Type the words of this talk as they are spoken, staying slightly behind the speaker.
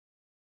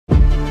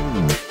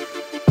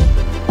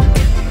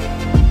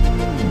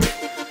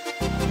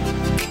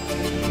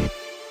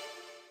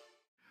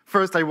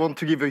First, I want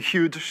to give a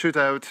huge shout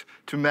out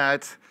to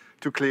Matt,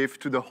 to Cliff,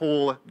 to the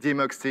whole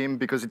Demuxed team,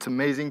 because it's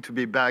amazing to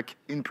be back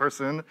in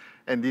person,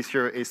 and this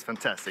year is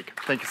fantastic.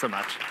 Thank you so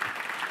much.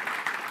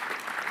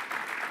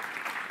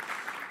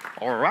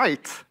 All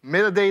right,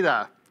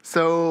 metadata.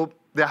 So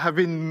there have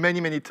been many,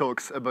 many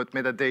talks about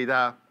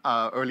metadata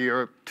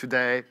earlier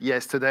today,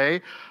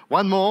 yesterday.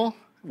 One more,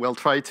 we'll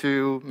try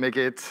to make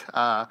it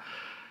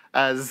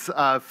as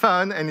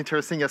fun and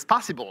interesting as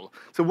possible.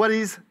 So what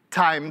is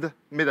timed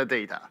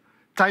metadata?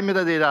 Timed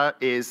metadata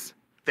is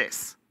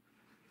this.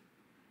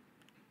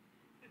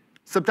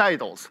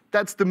 Subtitles.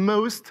 That's the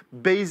most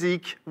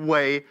basic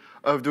way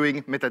of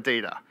doing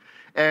metadata.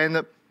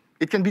 And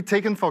it can be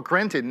taken for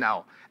granted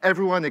now.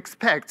 Everyone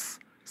expects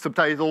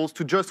subtitles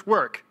to just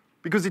work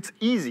because it's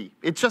easy.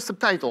 It's just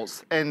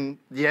subtitles. And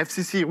the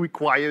FCC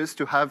requires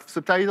to have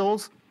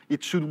subtitles.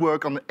 It should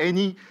work on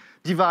any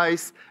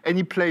device,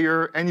 any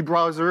player, any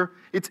browser.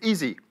 It's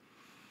easy.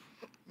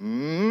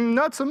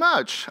 Not so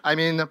much. I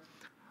mean,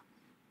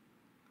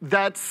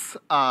 that's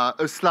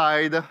a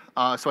slide,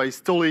 so I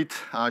stole it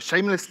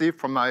shamelessly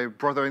from my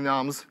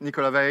brother-in-arms,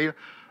 Nicolas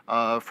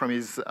Veil, from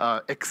his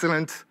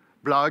excellent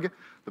blog,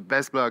 the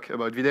best blog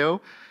about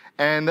video.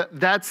 And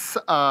that's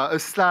a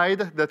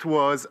slide that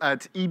was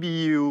at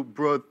EBU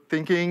Broad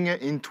Thinking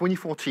in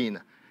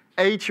 2014,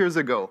 8 years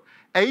ago.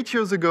 8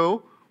 years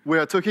ago, we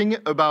are talking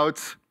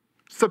about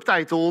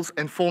subtitles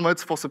and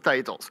formats for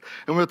subtitles.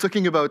 And we're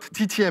talking about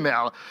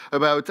TTML,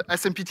 about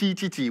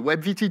SMPTE-TT,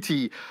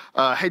 WebVTT,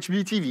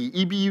 HBTV,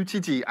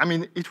 EBUTT. I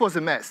mean, it was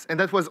a mess. And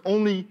that was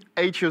only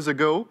 8 years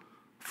ago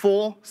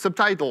for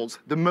subtitles,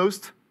 the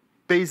most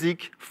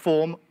basic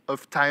form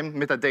of time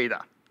metadata.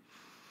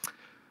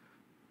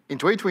 In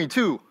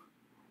 2022,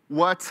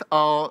 what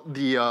are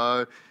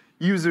the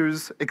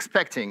users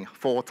expecting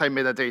for time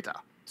metadata?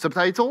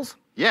 Subtitles?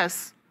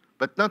 Yes,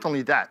 but not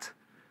only that.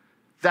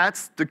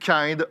 That's the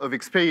kind of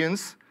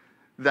experience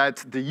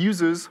that the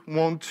users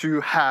want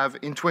to have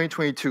in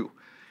 2022.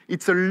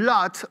 It's a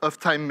lot of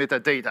time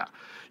metadata.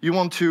 You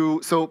want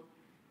to, so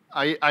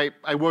I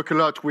work a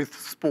lot with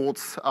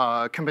sports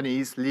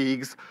companies,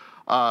 leagues,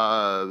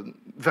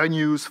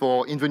 venues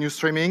for in-venue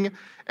streaming,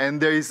 and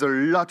there is a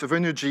lot of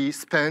energy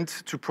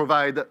spent to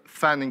provide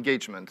fan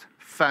engagement,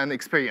 fan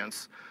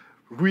experience,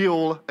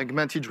 real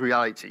augmented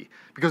reality.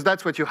 Because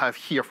that's what you have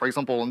here, for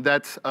example, on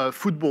that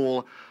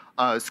football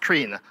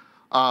screen.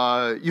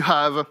 You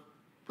have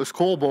a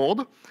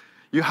scoreboard,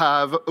 you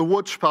have a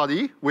watch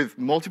party with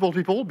multiple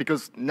people,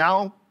 because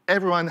now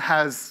everyone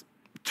has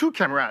 2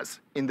 cameras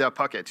in their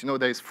pocket. You know,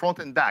 there's front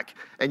and back,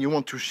 and you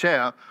want to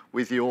share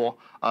with your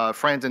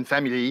friends and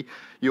family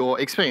your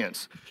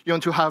experience. You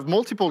want to have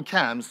multiple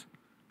cams.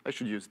 I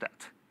should use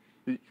that.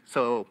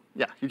 So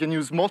yeah, you can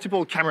use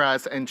multiple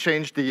cameras and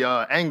change the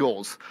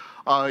angles.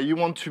 You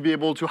want to be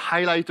able to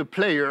highlight a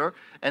player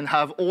and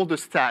have all the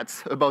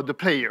stats about the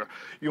player.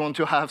 You want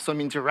to have some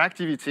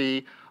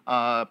interactivity,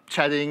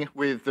 chatting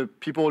with the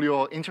people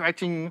you're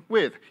interacting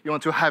with. You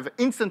want to have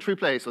instant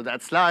replay, so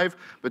that's live,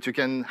 but you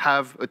can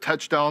have a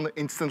touchdown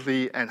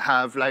instantly and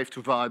have live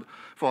to VOD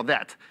for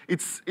that.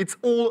 It's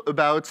all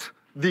about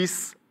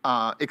this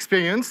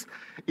experience.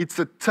 It's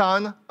a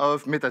ton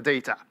of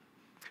metadata.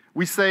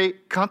 We say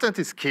content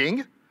is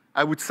king.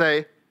 I would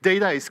say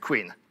data is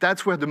queen.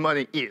 That's where the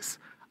money is.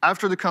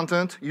 After the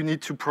content, you need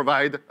to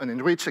provide an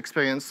enriched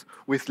experience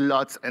with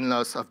lots and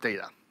lots of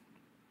data.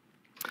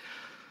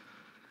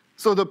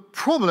 So the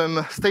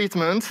problem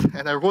statement,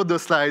 and I wrote the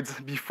slides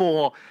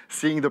before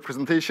seeing the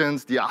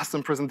presentations, the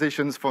awesome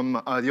presentations from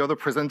the other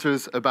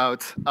presenters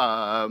about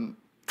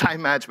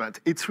time management.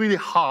 It's really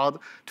hard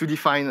to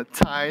define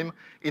time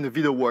in a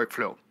video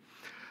workflow.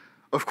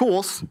 Of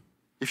course,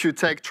 if you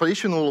take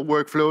traditional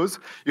workflows,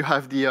 you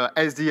have the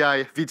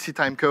SDI VTC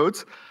time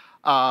codes.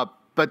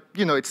 But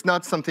you know, it's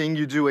not something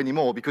you do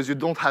anymore because you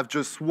don't have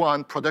just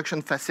one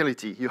production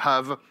facility. You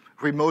have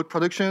remote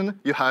production,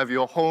 you have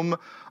your home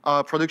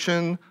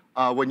production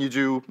when you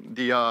do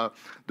the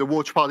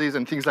watch parties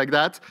and things like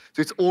that.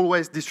 So it's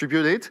always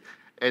distributed,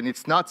 and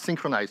it's not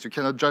synchronized. You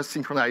cannot just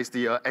synchronize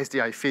the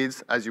SDI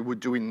feeds as you would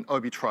do in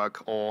Obi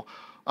Truck or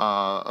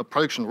a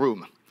production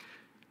room.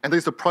 And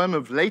there's the problem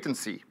of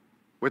latency.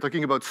 We're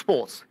talking about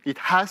sports. It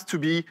has to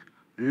be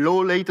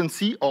low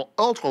latency or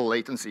ultra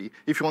latency.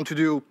 If you want to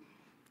do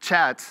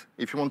chat,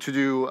 if you want to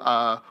do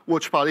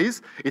watch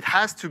parties, it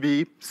has to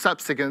be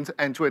sub-second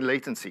end-to-end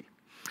latency.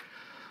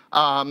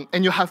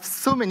 And you have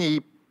so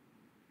many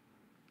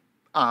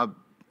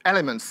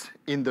elements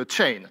in the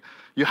chain.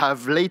 You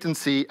have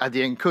latency at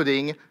the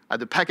encoding, at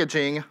the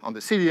packaging, on the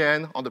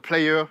CDN, on the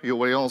player.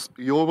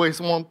 You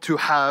always want to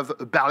have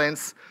a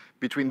balance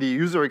between the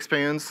user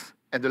experience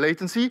and the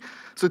latency.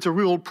 So it's a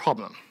real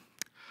problem.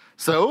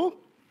 So,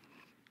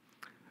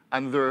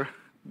 another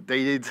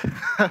dated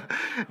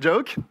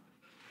joke.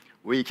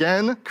 We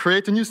can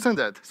create a new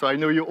standard. So I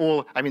know you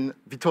all, I mean,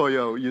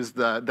 Vittorio used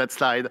that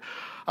slide,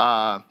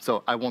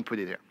 so I won't put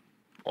it here.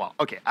 Well,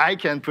 OK, I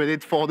can put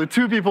it for the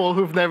 2 people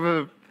who've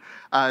never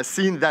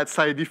seen that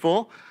slide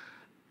before,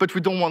 but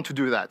we don't want to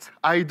do that.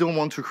 I don't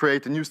want to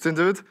create a new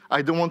standard.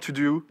 I don't want to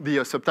do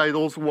the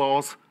subtitles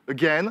wars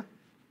again,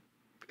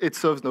 it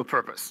serves no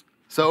purpose.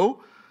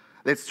 So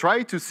let's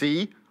try to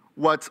see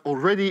what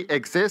already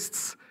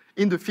exists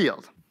in the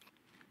field.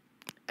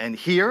 And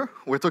here,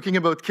 we're talking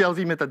about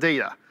KLV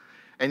metadata,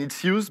 and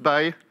it's used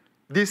by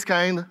this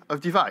kind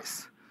of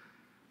device.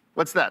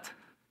 What's that?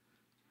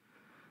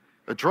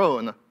 A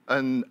drone,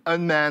 an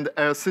unmanned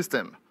air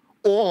system.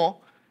 Or,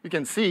 you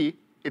can see,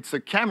 it's a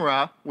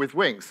camera with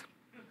wings.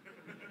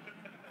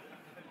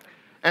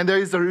 And there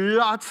is a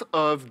lot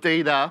of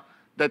data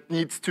that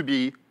needs to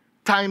be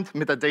timed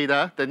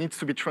metadata that needs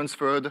to be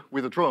transferred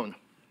with a drone.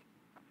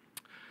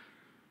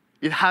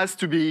 It has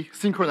to be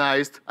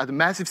synchronized at a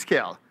massive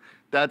scale.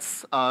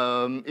 That's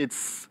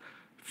it's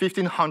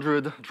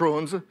 1,500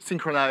 drones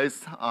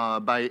synchronized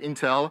by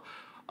Intel.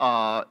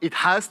 It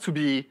has to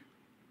be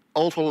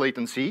ultra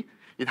latency.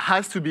 It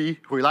has to be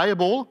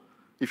reliable.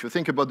 If you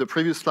think about the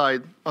previous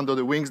slide, under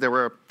the wings, there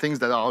were things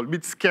that are a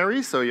bit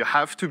scary, so you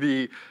have to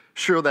be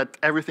sure that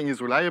everything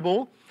is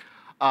reliable.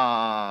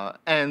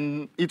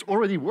 And it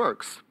already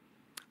works.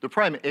 The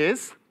problem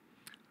is,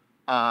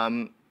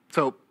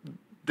 so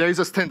there is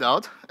a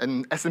standard,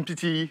 an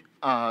SMPT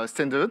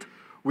standard,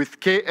 with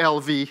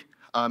KLV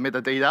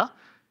metadata,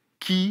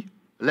 key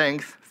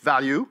length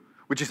value,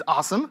 which is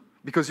awesome,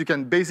 because you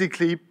can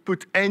basically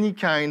put any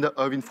kind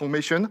of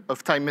information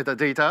of time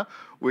metadata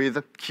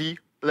with key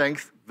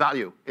length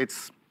value.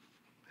 It's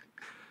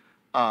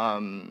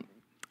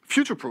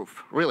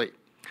future-proof, really.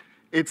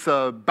 It's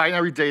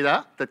binary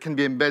data that can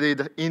be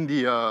embedded in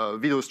the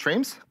video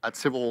streams at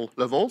several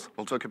levels.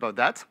 We'll talk about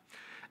that.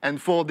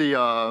 And for the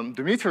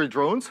military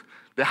drones,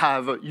 they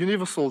have a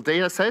universal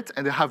data set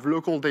and they have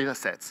local data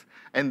sets.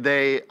 And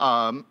they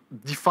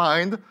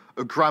defined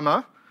a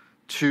grammar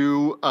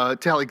to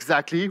tell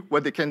exactly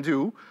what they can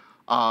do.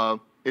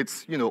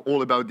 It's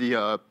all about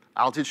the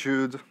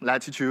altitude,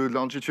 latitude,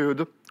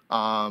 longitude,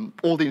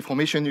 all the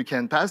information you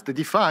can pass. They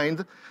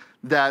defined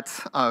that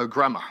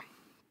grammar.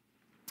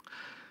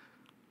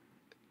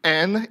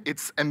 And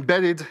it's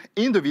embedded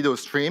in the video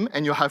stream,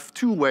 and you have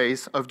two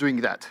ways of doing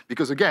that.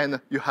 Because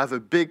again, you have a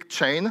big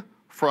chain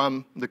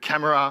from the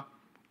camera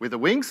with the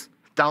wings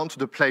down to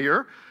the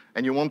player,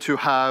 and you want to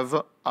have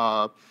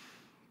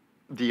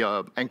the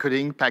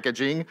encoding,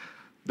 packaging,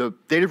 the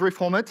delivery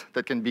format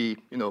that can be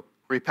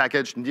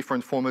repackaged in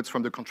different formats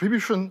from the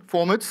contribution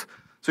formats.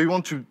 So you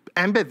want to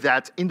embed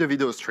that in the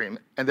video stream.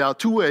 And there are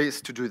two ways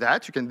to do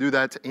that. You can do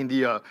that in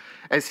the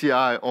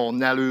SCI or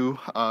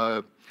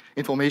NALU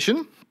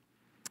information.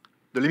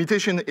 The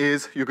limitation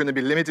is you're going to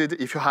be limited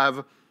if you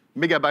have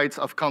megabytes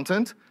of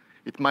content.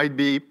 It might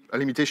be a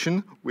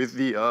limitation with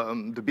the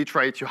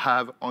bitrate you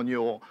have on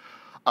your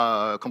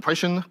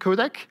compression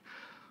codec.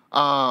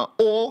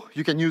 Or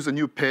you can use a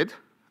new PID.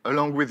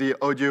 Along with the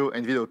audio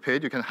and video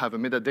PID, you can have a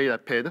metadata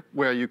PID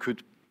where you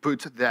could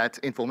put that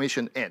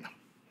information in.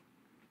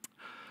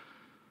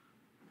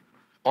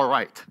 All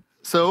right.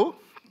 So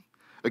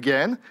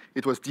again,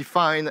 it was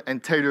defined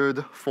and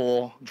tailored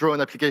for drone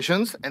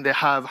applications, and they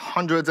have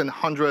hundreds and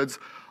hundreds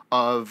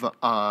of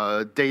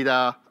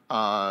data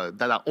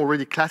that are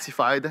already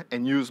classified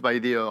and used by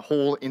the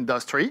whole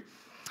industry.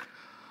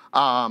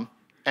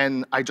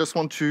 And I just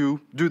want to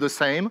do the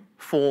same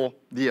for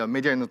the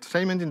media and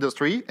entertainment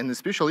industry, and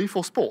especially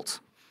for sports.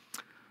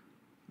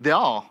 There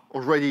are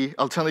already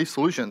alternative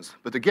solutions,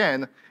 but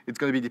again, it's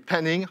going to be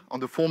depending on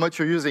the format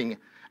you're using.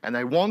 And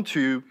I want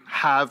to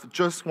have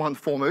just one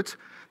format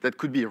that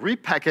could be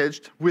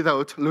repackaged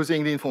without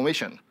losing the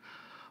information.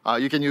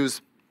 You can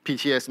use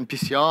PTS and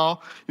PCR.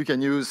 You can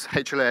use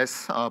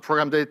HLS,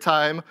 program date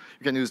time.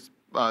 You can use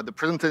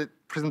the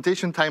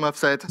presentation time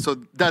offset. So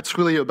that's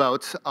really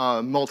about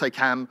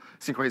multicam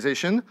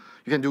synchronization.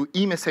 You can do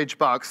e-message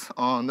box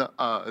on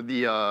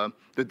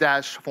the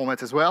dash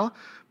format as well.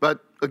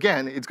 But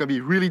again, it's going to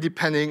be really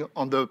depending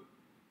on the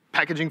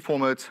packaging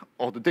format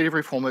or the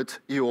delivery format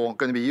you're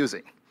going to be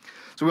using.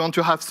 So we want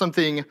to have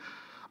something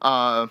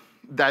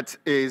that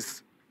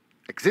is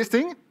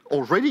existing,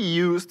 already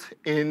used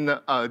in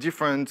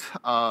different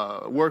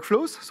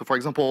workflows. So for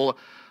example,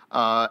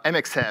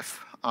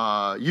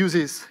 MXF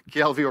uses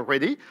KLV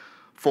already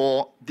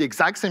for the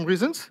exact same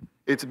reasons.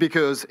 It's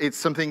because it's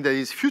something that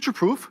is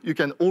future-proof. You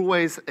can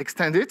always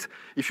extend it.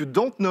 If you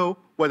don't know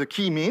what a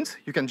key means,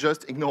 you can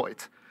just ignore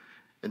it.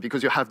 And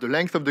because you have the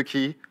length of the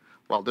key,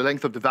 well, the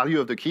length of the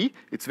value of the key,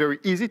 it's very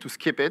easy to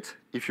skip it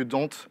if you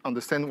don't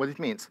understand what it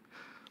means.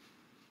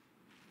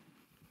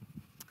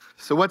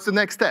 So what's the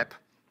next step?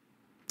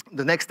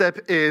 The next step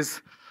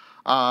is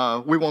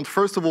we want,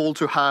 first of all,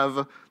 to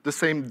have the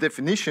same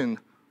definition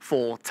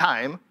for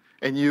time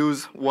and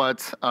use what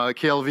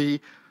KLV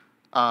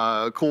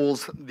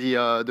calls the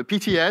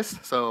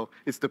PTS. So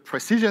it's the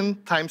precision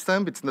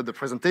timestamp. It's not the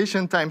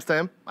presentation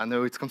timestamp. I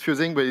know it's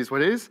confusing, but it's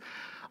what it is.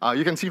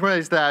 You can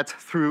synchronize that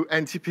through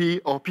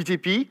NTP or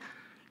PTP.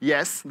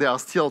 Yes, there are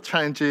still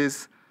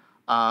challenges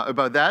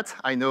about that.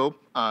 I know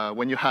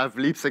when you have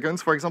leap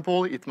seconds, for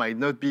example, it might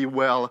not be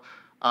well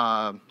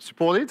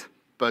supported,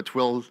 but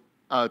we'll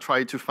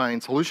try to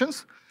find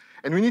solutions.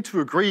 And we need to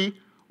agree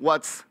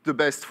what's the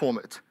best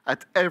format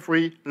at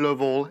every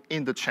level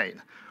in the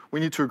chain. We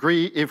need to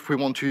agree if we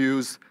want to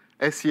use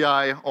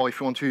SCI or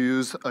if we want to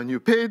use a new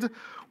PID.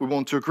 We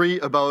want to agree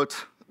about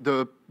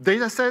the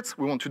data sets.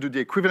 We want to do the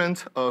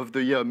equivalent of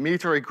the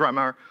military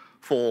grammar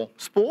for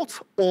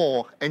sports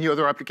or any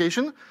other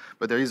application.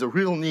 But there is a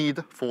real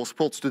need for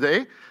sports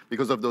today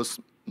because of those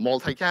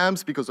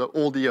multicams, because of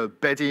all the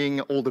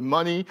betting, all the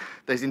money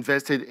that is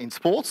invested in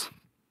sports.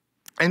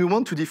 And we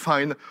want to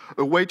define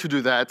a way to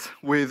do that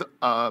with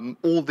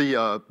all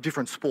the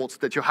different sports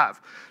that you have.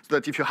 So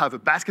that if you have a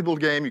basketball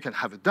game, you can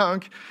have a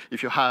dunk.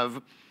 If you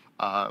have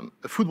a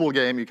football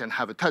game, you can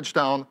have a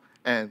touchdown,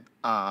 and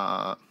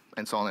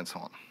so on and so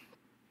on.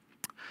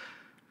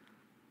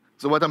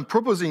 So what I'm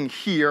proposing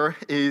here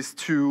is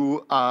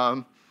to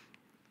have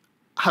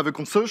a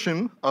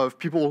consortium of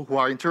people who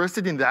are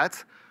interested in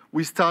that.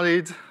 We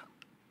started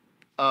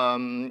a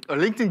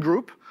LinkedIn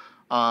group.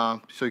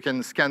 So you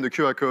can scan the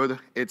QR code.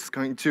 It's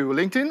going to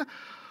LinkedIn.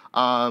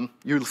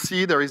 You'll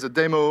see there is a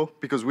demo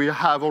because we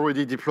have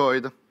already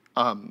deployed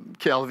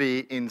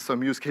KLV in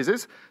some use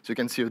cases. So you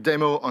can see a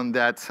demo on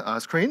that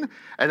screen.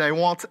 And I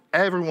want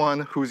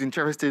everyone who's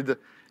interested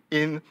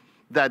in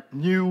that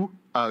new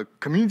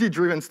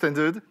community-driven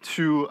standard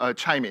to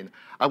chime in.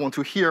 I want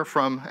to hear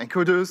from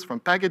encoders,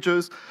 from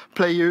packages,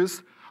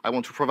 players. I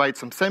want to provide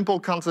some sample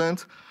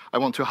content. I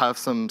want to have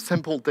some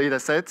sample data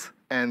sets.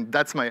 And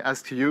that's my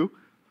ask to you.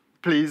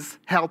 Please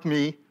help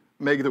me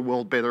make the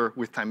world better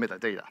with time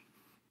metadata.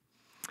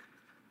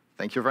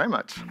 Thank you very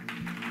much.